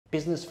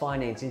Business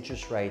finance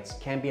interest rates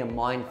can be a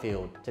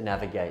minefield to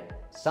navigate.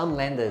 Some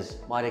lenders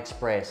might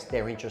express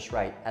their interest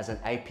rate as an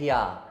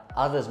APR,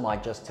 others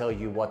might just tell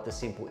you what the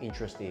simple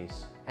interest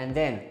is. And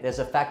then there's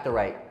a factor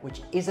rate,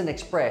 which isn't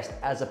expressed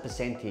as a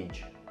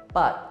percentage.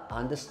 But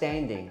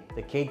understanding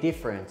the key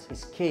difference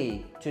is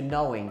key to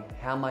knowing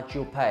how much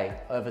you'll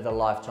pay over the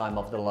lifetime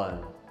of the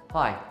loan.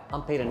 Hi,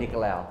 I'm Peter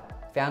Nicolau,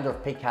 founder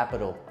of Peak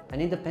Capital,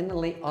 an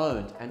independently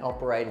owned and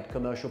operated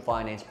commercial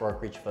finance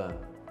brokerage firm.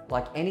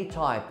 Like any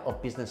type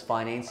of business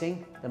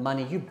financing, the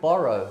money you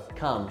borrow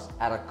comes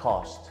at a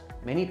cost.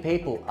 Many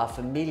people are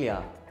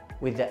familiar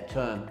with that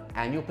term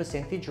annual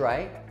percentage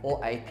rate,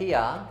 or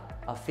APR,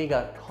 a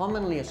figure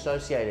commonly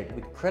associated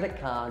with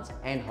credit cards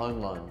and home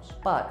loans.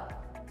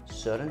 But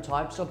certain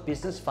types of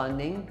business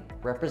funding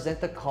represent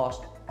the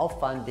cost of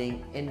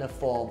funding in the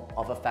form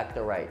of a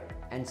factor rate,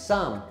 and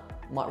some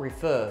might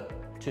refer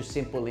to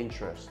simple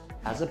interest.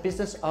 As a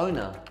business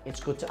owner,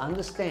 it's good to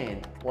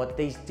understand what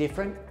these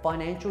different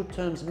financial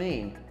terms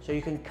mean so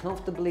you can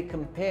comfortably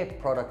compare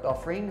product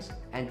offerings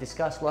and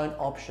discuss loan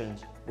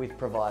options with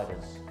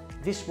providers.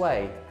 This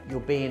way, you'll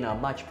be in a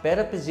much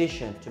better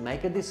position to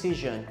make a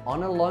decision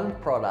on a loan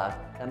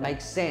product that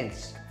makes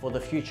sense for the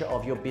future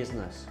of your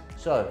business.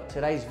 So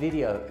today's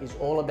video is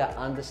all about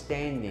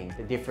understanding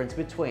the difference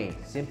between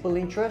simple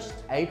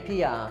interest,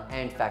 APR,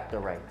 and factor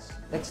rates.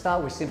 Let's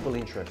start with simple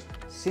interest.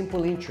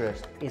 Simple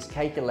interest is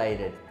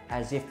calculated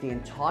as if the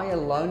entire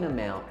loan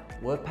amount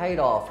were paid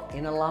off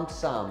in a lump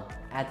sum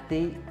at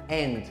the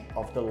end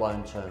of the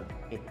loan term.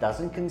 It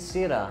doesn't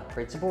consider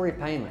principal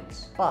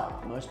repayments,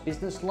 but most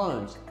business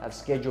loans have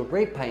scheduled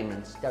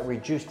repayments that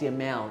reduce the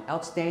amount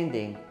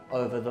outstanding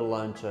over the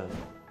loan term.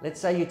 Let's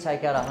say you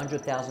take out a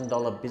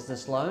 $100,000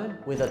 business loan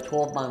with a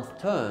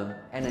 12-month term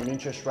and an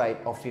interest rate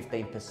of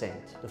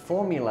 15%. The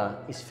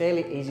formula is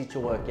fairly easy to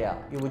work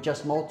out. You would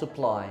just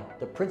multiply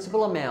the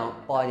principal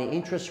amount by the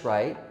interest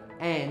rate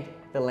and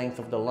the length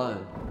of the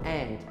loan,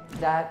 and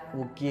that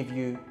will give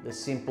you the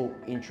simple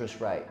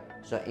interest rate.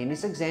 So in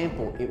this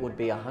example, it would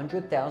be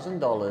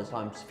 $100,000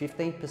 times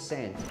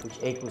 15%, which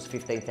equals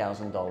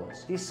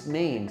 $15,000. This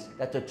means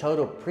that the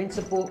total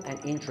principal and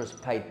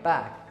interest paid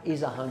back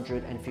is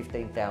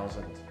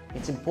 $115,000.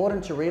 It's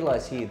important to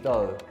realize here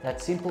though,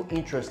 that simple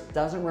interest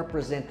doesn't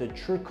represent the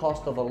true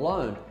cost of a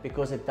loan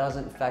because it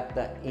doesn't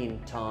factor in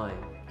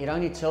time. It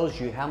only tells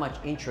you how much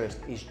interest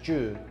is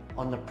due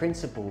on the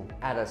principal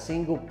at a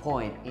single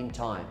point in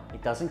time.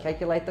 It doesn't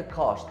calculate the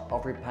cost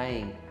of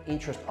repaying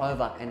interest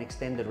over an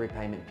extended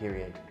repayment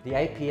period. The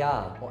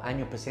APR, or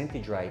annual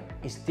percentage rate,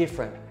 is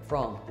different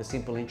from the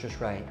simple interest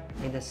rate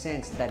in the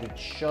sense that it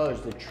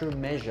shows the true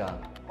measure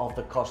of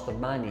the cost of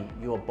money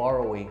you are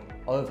borrowing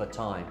over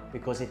time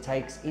because it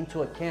takes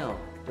into account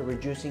the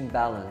reducing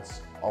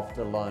balance of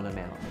the loan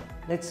amount.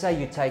 Let's say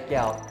you take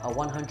out a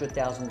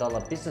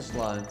 $100,000 business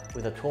loan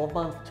with a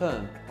 12-month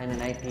term and an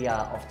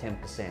APR of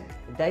 10%.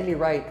 The daily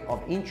rate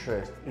of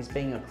interest is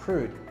being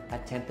accrued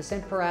at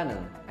 10% per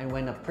annum, and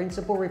when a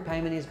principal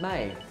repayment is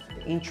made,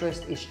 the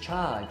interest is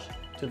charged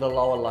to the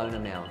lower loan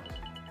amount.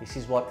 This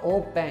is what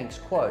all banks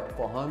quote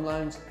for home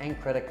loans and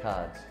credit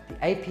cards. The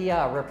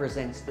APR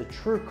represents the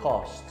true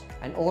cost,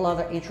 and all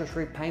other interest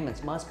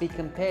repayments must be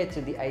compared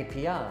to the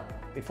APR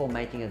before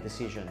making a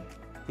decision.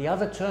 The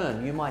other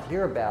term you might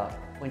hear about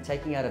when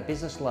taking out a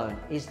business loan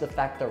is the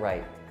factor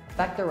rate. A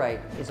factor rate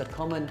is a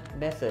common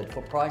method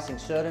for pricing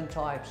certain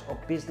types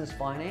of business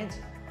finance,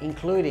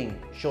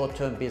 including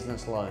short-term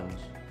business loans.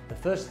 The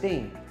first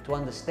thing to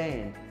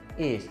understand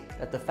is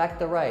that the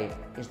factor rate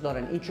is not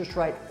an interest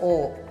rate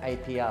or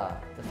APR.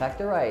 The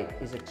factor rate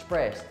is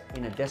expressed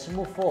in a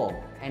decimal form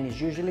and is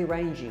usually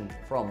ranging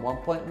from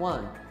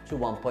 1.1 to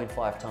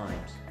 1.5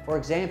 times. For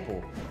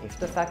example, if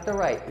the factor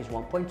rate is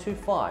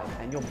 1.25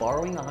 and you're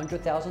borrowing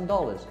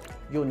 $100,000,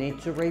 you'll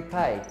need to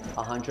repay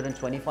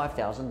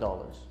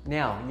 $125,000.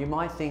 Now, you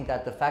might think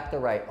that the factor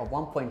rate of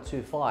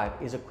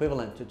 1.25 is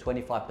equivalent to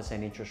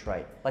 25% interest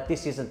rate, but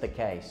this isn't the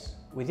case.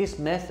 With this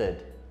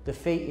method, the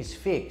fee is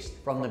fixed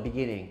from the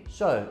beginning,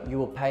 so you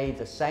will pay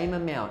the same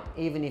amount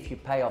even if you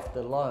pay off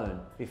the loan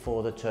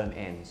before the term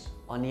ends.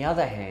 On the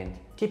other hand,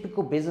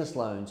 typical business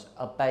loans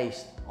are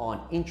based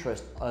on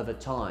interest over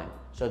time,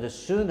 so the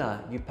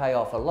sooner you pay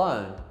off a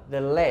loan,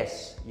 the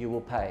less you will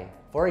pay.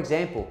 For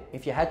example,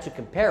 if you had to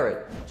compare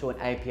it to an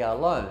APR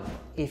loan,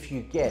 if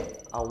you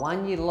get a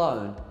 1-year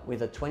loan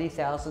with a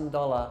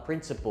 $20,000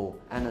 principal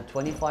and a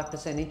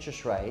 25%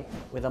 interest rate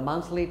with a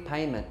monthly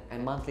payment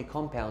and monthly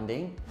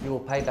compounding, you will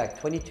pay back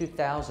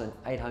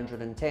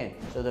 $22,810.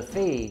 So the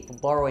fee for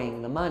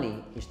borrowing the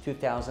money is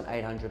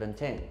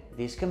 $2,810.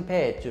 This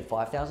compared to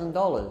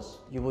 $5,000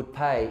 you would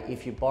pay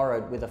if you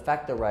borrowed with a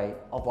factor rate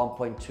of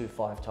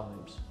 1.25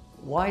 times.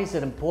 Why is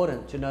it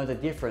important to know the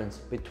difference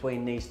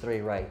between these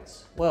three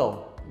rates?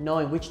 Well,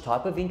 knowing which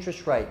type of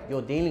interest rate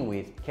you're dealing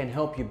with can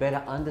help you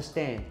better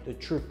understand the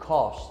true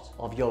cost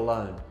of your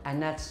loan.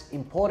 And that's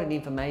important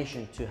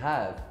information to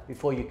have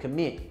before you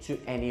commit to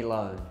any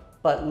loan.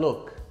 But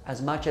look,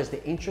 as much as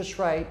the interest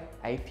rate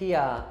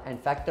APR, and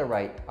factor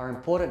rate are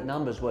important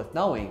numbers worth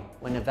knowing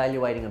when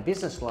evaluating a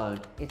business loan.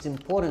 It's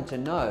important to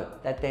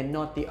note that they're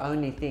not the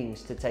only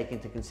things to take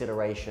into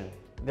consideration.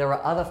 There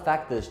are other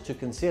factors to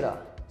consider,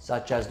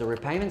 such as the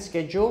repayment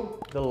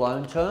schedule, the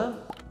loan term,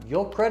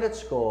 your credit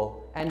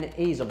score, and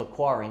the ease of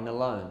acquiring the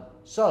loan.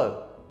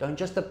 So, don't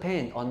just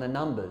depend on the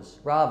numbers,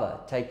 rather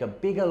take a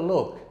bigger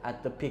look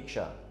at the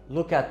picture.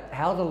 Look at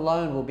how the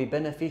loan will be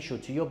beneficial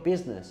to your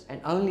business,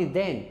 and only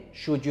then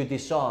should you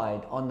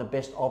decide on the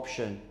best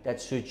option that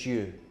suits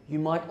you. You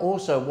might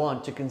also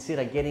want to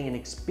consider getting an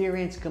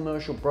experienced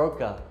commercial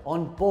broker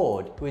on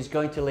board who is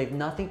going to leave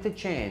nothing to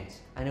chance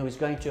and who is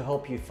going to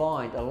help you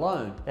find a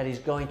loan that is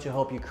going to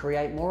help you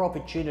create more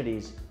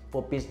opportunities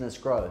for business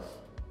growth.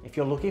 If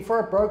you're looking for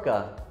a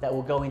broker that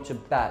will go into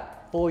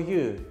bat for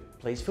you,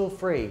 please feel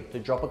free to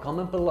drop a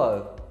comment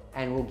below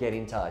and we'll get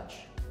in touch.